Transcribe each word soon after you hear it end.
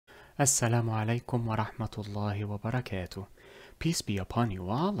Assalamu alaikum wa rahmatullahi wa barakatuh. Peace be upon you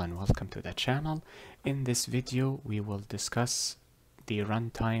all and welcome to the channel. In this video we will discuss the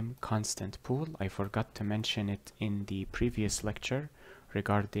runtime constant pool. I forgot to mention it in the previous lecture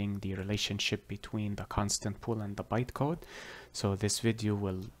regarding the relationship between the constant pool and the bytecode. So this video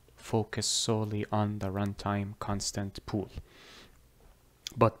will focus solely on the runtime constant pool.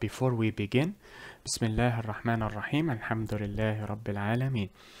 But before we begin, Bismillah ar-Rahman ar-Rahim, Alhamdulillahi Rabbil Alameen.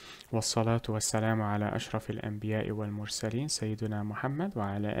 والصلاة والسلام على أشرف الأنبياء والمرسلين سيدنا محمد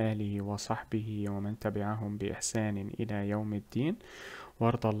وعلى آله وصحبه ومن تبعهم بإحسان إلى يوم الدين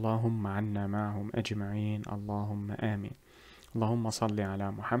وارض اللهم عنا معهم أجمعين اللهم آمين. اللهم صل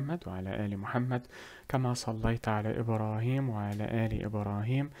على محمد وعلى آل محمد كما صليت على إبراهيم وعلى آل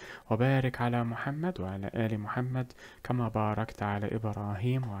إبراهيم وبارك على محمد وعلى آل محمد كما باركت على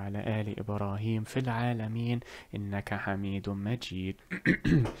إبراهيم وعلى آل إبراهيم في العالمين إنك حميد مجيد.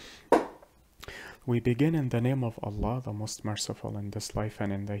 We begin in the name of Allah, the most merciful in this life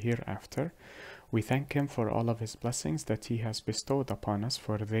and in the hereafter. We thank Him for all of His blessings that He has bestowed upon us,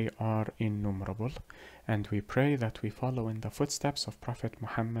 for they are innumerable. And we pray that we follow in the footsteps of Prophet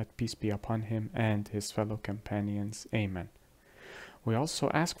Muhammad, peace be upon him, and his fellow companions. Amen. We also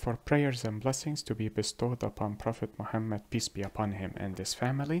ask for prayers and blessings to be bestowed upon Prophet Muhammad, peace be upon him, and his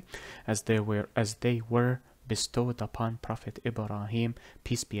family, as they were bestowed upon Prophet Ibrahim,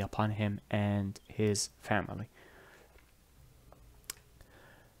 peace be upon him, and his family.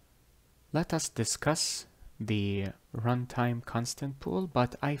 Let us discuss the runtime constant pool,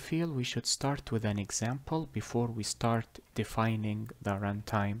 but I feel we should start with an example before we start defining the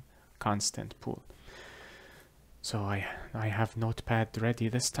runtime constant pool. So I have Notepad ready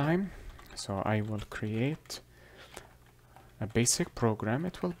this time, so I will create a basic program.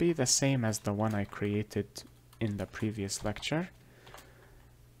 It will be the same as the one I created in the previous lecture.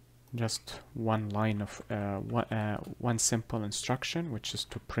 Just one line of one simple instruction, which is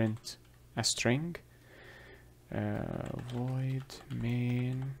to print a string. Void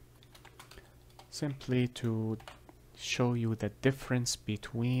main, simply to show you the difference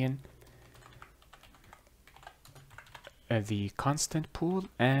between the constant pool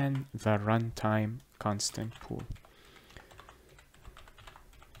and the runtime constant pool.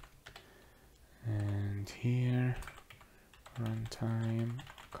 And here, runtime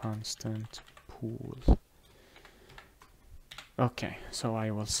constant pool. Okay, so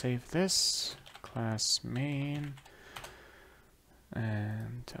I will save this. Class main,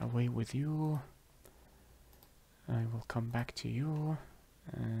 and away with you. I will come back to you,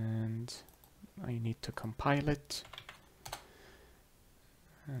 and I need to compile it.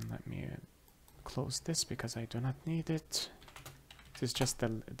 And let me close this because I do not need it. This is just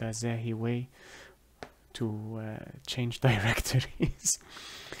the Zahi way to change directories.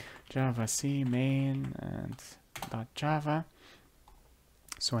 Java C main and .java.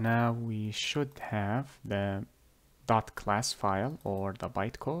 So now we should have the .class file or the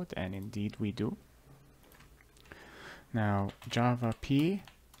bytecode, and indeed we do. Now java p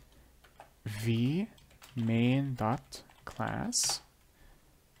v main.class,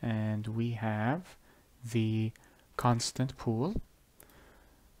 and we have the constant pool.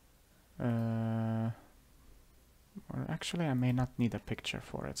 Or actually I may not need a picture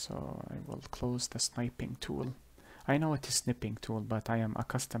for it, so I will close the sniping tool. I know it is snipping tool, but I am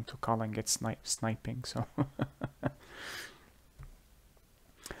accustomed to calling it sniping, so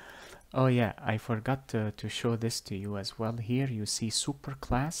oh yeah, I forgot to show this to you as well. Here you see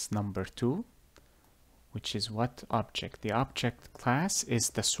superclass number 2, which is what object? The object class is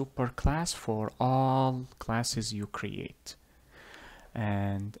the superclass for all classes you create.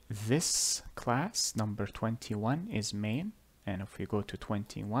 And this class number 21 is main. And if we go to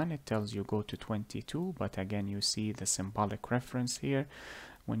 21, it tells you go to 22, but again you see the symbolic reference here.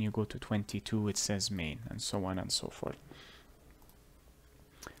 When you go to 22 it says main, and so on and so forth.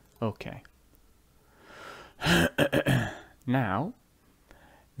 Okay. Now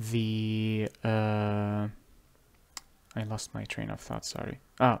the I lost my train of thought, sorry.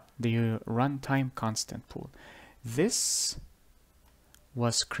 The runtime constant pool. This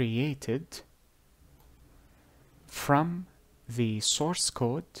was created from the source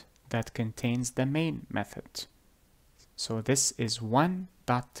code that contains the main method. So this is one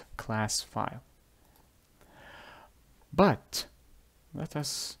 .class file. But let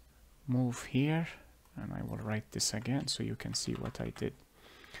us move here, and I will write this again so you can see what I did.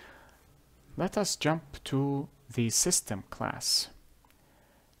 Let us jump to the system class.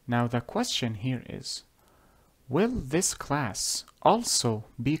 Now the question here is, will this class also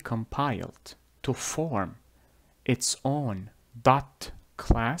be compiled to form its own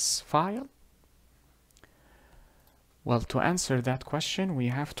class file? Well, to answer that question, we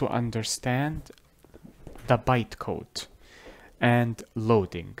have to understand the bytecode and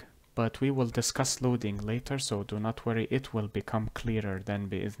loading. But we will discuss loading later, so do not worry, it will become clearer then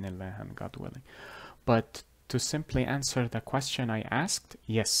bi'idhnillah and God willing. But to simply answer the question I asked,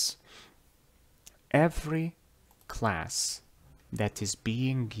 yes, every class that is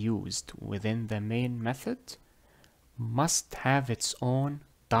being used within the main method must have its own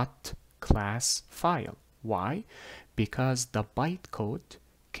 .class file. Why? Because the bytecode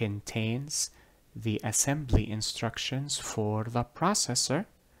contains the assembly instructions for the processor,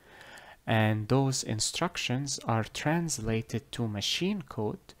 and those instructions are translated to machine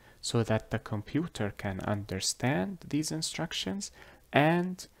code so that the computer can understand these instructions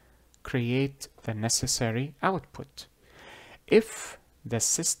and create the necessary output. If the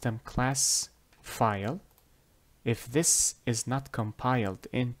system class file, if this is not compiled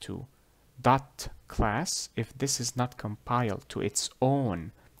into .class, if this is not compiled to its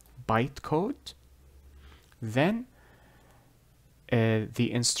own bytecode, then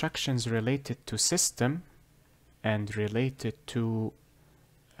the instructions related to system and related to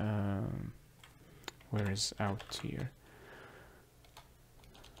where is out here,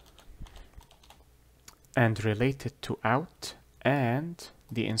 and related to out, and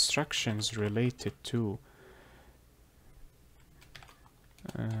the instructions related to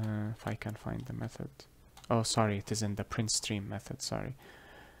if I can find the method, oh sorry, it is in the print stream method, sorry,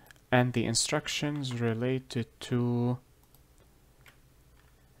 and the instructions related to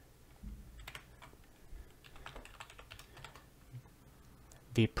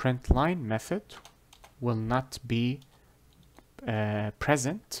the print line method will not be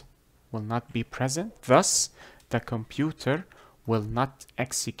present, thus the computer will not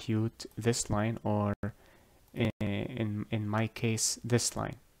execute this line, or in my case this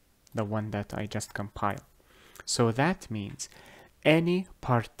line, the one that I just compiled. So that means any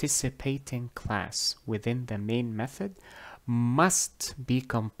participating class within the main method must be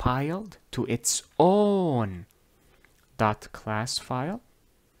compiled to its own .class file,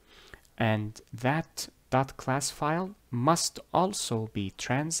 and that .class file must also be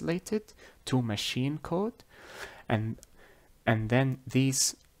translated to machine code, and then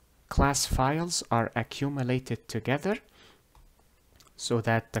these class files are accumulated together so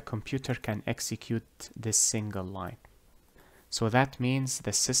that the computer can execute this single line. So that means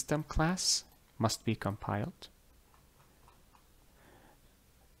the system class must be compiled,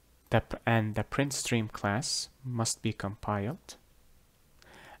 and the print stream class must be compiled,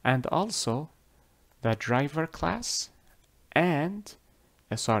 and also the driver class, and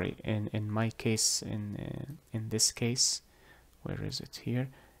sorry, in my case, in this case, where is it here?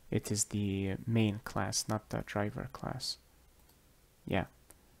 It is the main class, not the driver class. Yeah.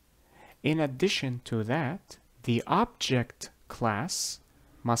 In addition to that, the object class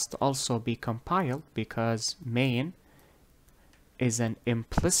must also be compiled, because main is an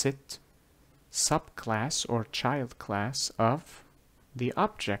implicit subclass or child class of the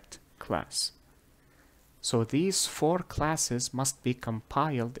object class. So these four classes must be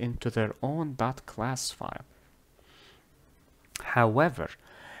compiled into their own .class file. However,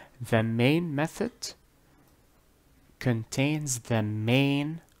 the main method contains the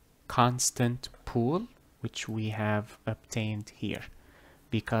main constant pool, which we have obtained here,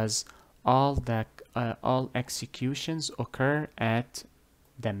 because all executions occur at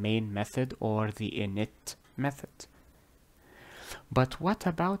the main method or the init method. But what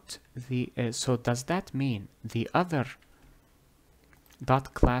about the so does that mean the other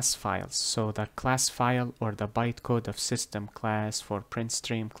 .class files, so the class file or the bytecode of system class for print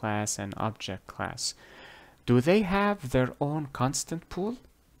stream class and object class, do they have their own constant pool?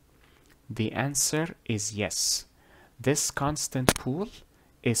 The answer is yes. This constant pool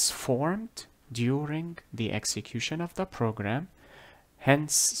is formed during the execution of the program,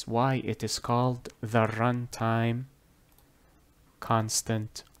 hence why it is called the runtime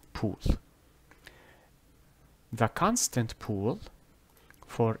constant pool. The constant pool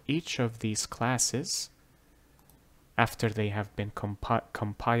for each of these classes, after they have been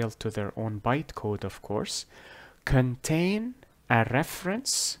compiled to their own bytecode, of course, contain a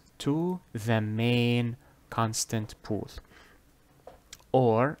reference to the main constant pool.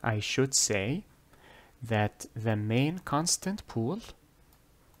 Or I should say that the main constant pool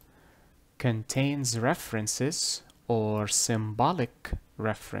contains references or symbolic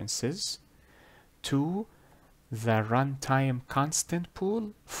references to the runtime constant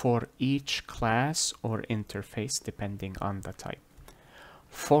pool for each class or interface, depending on the type.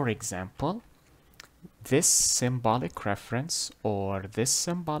 For example, this symbolic reference or this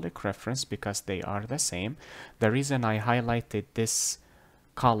symbolic reference, because they are the same. The reason I highlighted this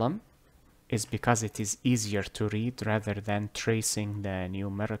column is because it is easier to read rather than tracing the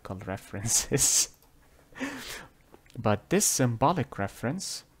numerical references. But this symbolic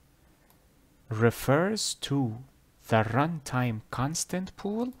reference refers to the runtime constant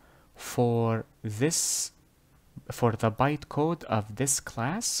pool for the bytecode of this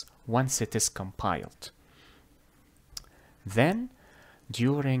class once it is compiled. Then,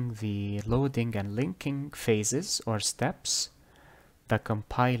 during the loading and linking phases or steps, the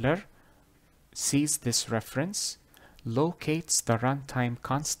compiler sees this reference, locates the runtime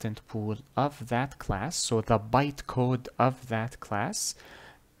constant pool of that class, so the bytecode of that class,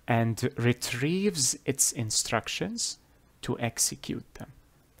 and retrieves its instructions to execute them.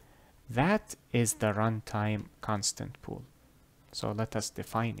 That is the runtime constant pool. So let us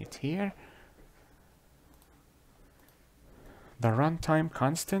define it here. The runtime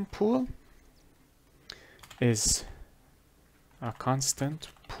constant pool is a constant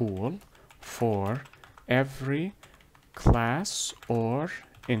pool for every class or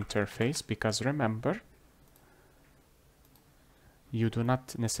interface, because remember, you do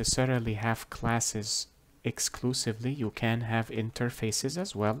not necessarily have classes exclusively, you can have interfaces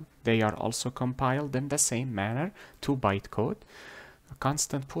as well. They are also compiled in the same manner to bytecode. A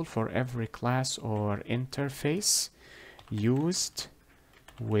constant pool for every class or interface used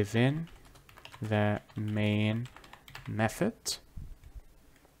within the main method.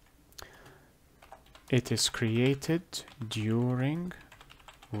 It is created during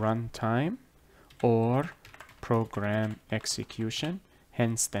runtime or program execution,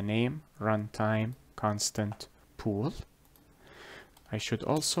 hence the name runtime constant pool. I should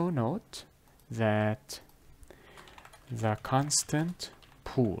also note that the constant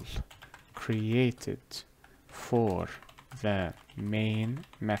pool created for the main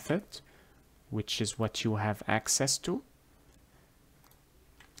method, which is what you have access to,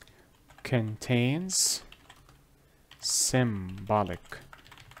 contains symbolic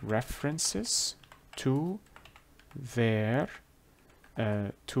references to their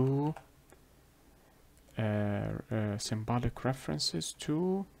symbolic references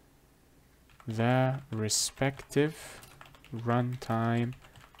to the respective runtime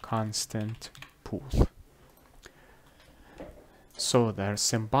constant pool. So the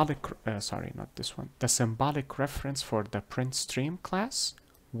symbolic, sorry, not this one. The symbolic reference for the print stream class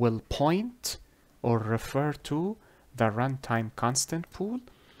will point or refer to the runtime constant pool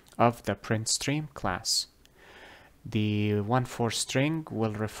of the print stream class. The one for string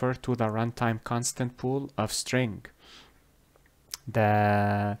will refer to the runtime constant pool of string.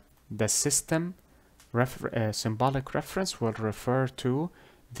 The system symbolic reference will refer to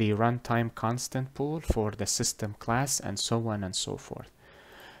the runtime constant pool for the system class, and so on and so forth.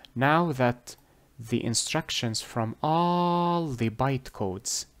 Now that the instructions from all the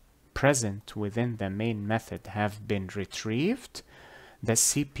bytecodes present within the main method have been retrieved, the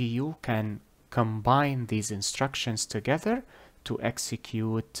CPU can combine these instructions together to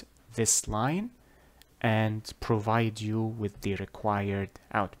execute this line and provide you with the required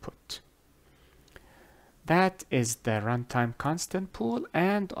output. That is the runtime constant pool,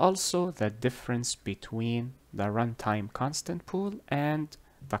 and also the difference between the runtime constant pool and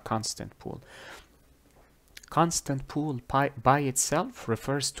the constant pool. Constant pool by itself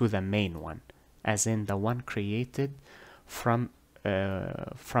refers to the main one, as in the one created from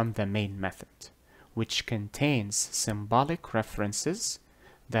the main method, which contains symbolic references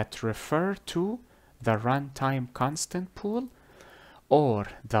that refer to the runtime constant pool or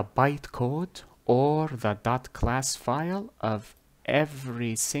the bytecode or the .class file of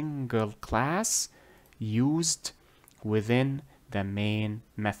every single class used within the main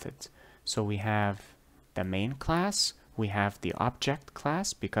method. So we have the main class, we have the object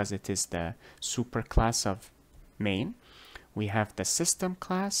class because it is the superclass of main, we have the system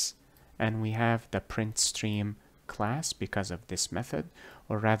class, and we have the print stream class because of this method,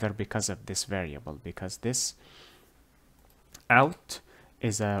 or rather because of this variable, because this out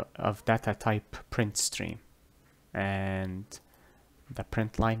is of data type print stream, and the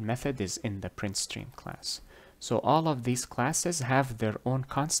print line method is in the print stream class. So all of these classes have their own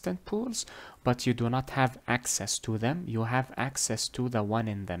constant pools, but you do not have access to them. You have access to the one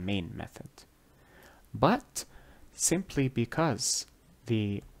in the main method. But simply because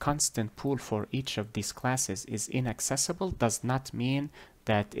the constant pool for each of these classes is inaccessible does not mean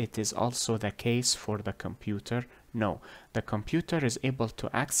that it is also the case for the computer. No, the computer is able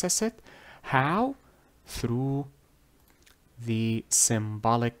to access it. How? Through the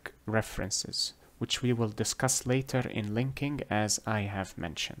symbolic references. which we will discuss later in linking as I have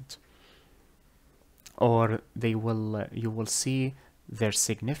mentioned. Or you will see their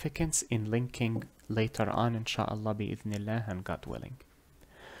significance in linking later on, inshallah, bi'idhnillah, and God willing.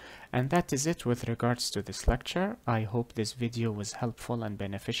 And that is it with regards to this lecture. I hope this video was helpful and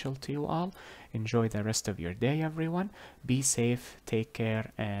beneficial to you all. Enjoy the rest of your day, everyone. Be safe, take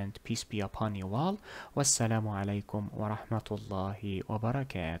care, and peace be upon you all. Wassalamu alaikum wa rahmatullahi wa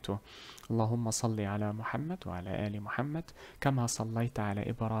barakatuh. اللهم صل على محمد وعلى آل محمد كما صليت على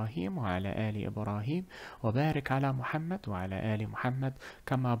إبراهيم وعلى آل إبراهيم وبارك على محمد وعلى آل محمد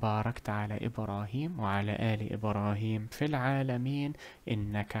كما باركت على إبراهيم وعلى آل إبراهيم في العالمين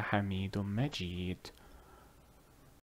إنك حميد مجيد.